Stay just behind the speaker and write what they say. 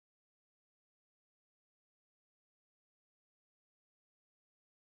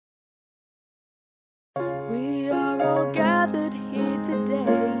We are all gathered here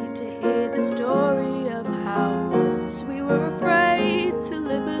today to hear the story of how once we were afraid to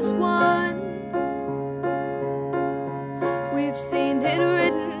live as one. We've seen it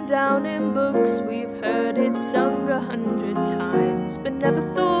written down in books, we've heard it sung 100 times, but never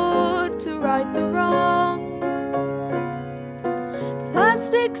thought to right the wrong.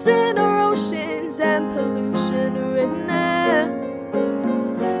 Plastics in our oceans and pollution written there.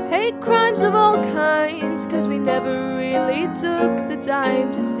 Hate crimes of all kinds, 'cause we never really took the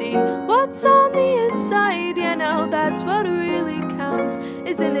time to see what's on the inside. Yeah, now that's what really counts.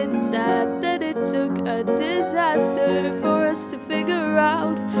 Isn't it sad that it took a disaster for us to figure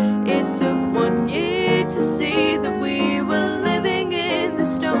out? It took 1 year to see that we were living in the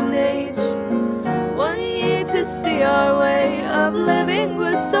Stone Age. 1 year to see our way of living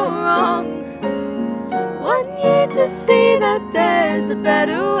was so wrong. 1 year to see that there's a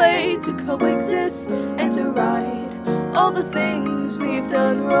better way to coexist and to right all the things we've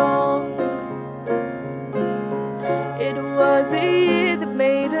done wrong. It was a year that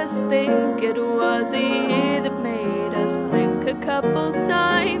made us think. It was a year that made us blink a couple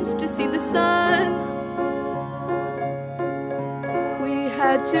times to see the sun. We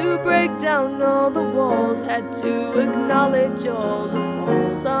had to break down all the walls, had to acknowledge all the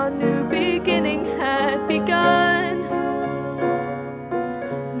falls. Our new beginning had begun.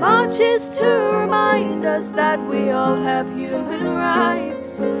 Marches to remind us that we all have human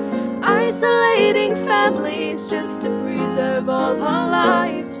rights. Isolating families just to preserve all our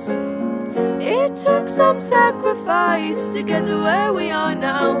lives. It took some sacrifice to get to where we are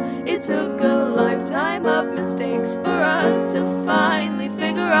now. It took a lifetime of mistakes for us to finally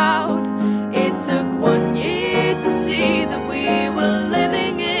figure out. It took 1 year to see that we were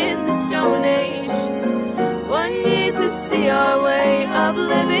living in the Stone Age. 1 year to see our way of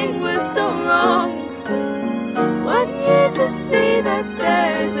living was so wrong. 1 year to see that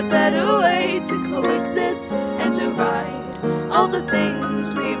there's a better way to coexist and to right all the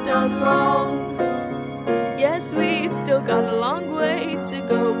things we've done wrong. Yes, we've still got a long way to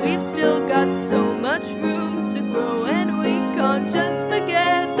go. We've still got so much room to grow, and we can't just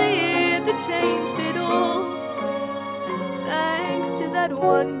forget the year that changed it all. Thanks to that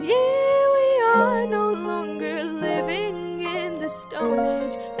 1 year, we are no longer living in the Stone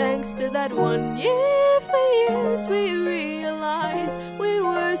Age. Thanks to that 1 year, for years we realized we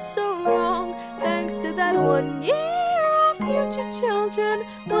were so wrong. Thanks to that 1 year, our future children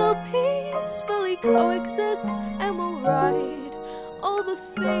will peacefully coexist and will right all the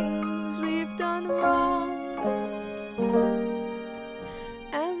things we've done wrong.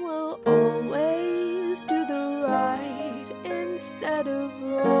 And we'll always do the right instead of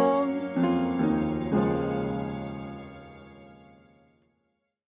wrong.